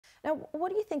Now, what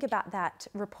do you think about that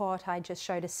report I just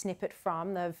showed a snippet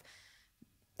from of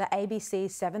the ABC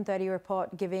 7:30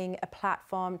 report giving a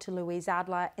platform to Louise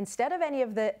Adler instead of any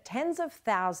of the tens of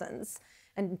thousands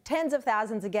and tens of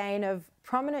thousands again of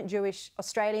prominent Jewish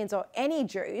Australians or any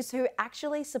Jews who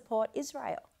actually support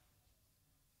Israel?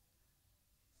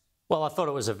 Well, I thought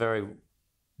it was a very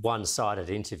one-sided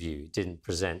interview. It didn't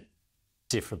present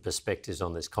different perspectives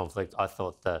on this conflict. I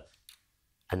thought the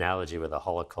analogy with the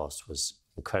Holocaust was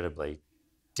incredibly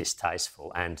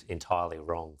distasteful and entirely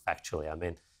wrong factually. I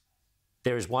mean,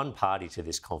 there is one party to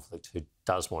this conflict who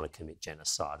does want to commit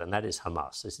genocide, and that is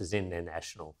Hamas. This is in their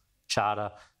national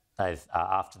charter. They've,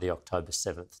 after the October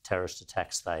 7th terrorist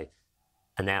attacks, they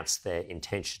announced their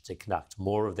intention to conduct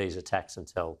more of these attacks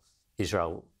until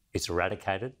Israel is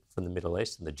eradicated from the Middle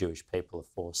East and the Jewish people are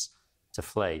forced to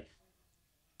flee.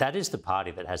 That is the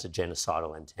party that has a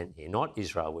genocidal intent here, not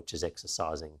Israel, which is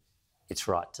exercising its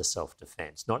right to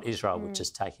self-defence, not Israel, which is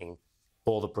taking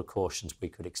all the precautions we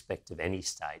could expect of any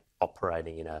state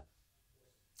operating in a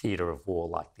theatre of war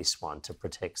like this one to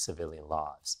protect civilian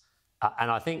lives.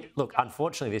 And I think, look,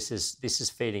 unfortunately, this is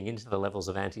feeding into the levels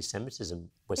of anti-Semitism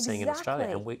we're seeing in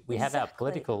Australia, and we have our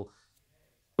political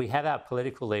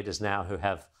leaders now who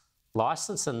have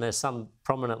licence, and there's some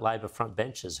prominent Labor front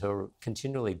benches who are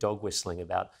continually dog whistling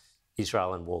about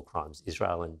Israel and war crimes,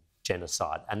 Israel and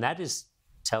genocide, and that is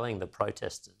telling the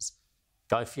protesters,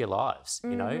 go for your lives.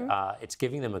 You know, it's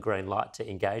giving them a green light to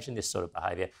engage in this sort of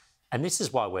behaviour, and this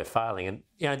is why we're failing. And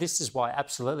you know, this is why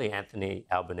absolutely Anthony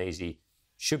Albanese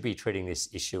should be treating this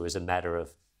issue as a matter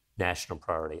of national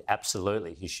priority.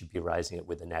 Absolutely, he should be raising it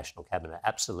with the National Cabinet.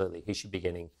 Absolutely, he should be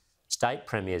getting state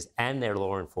premiers and their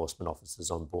law enforcement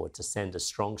officers on board to send a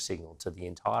strong signal to the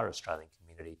entire Australian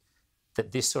community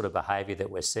that this sort of behaviour that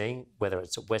we're seeing, whether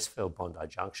it's at Westfield Bondi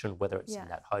Junction, whether it's in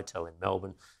that hotel in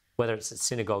Melbourne, whether it's at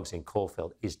synagogues in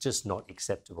Caulfield, is just not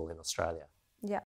acceptable in Australia.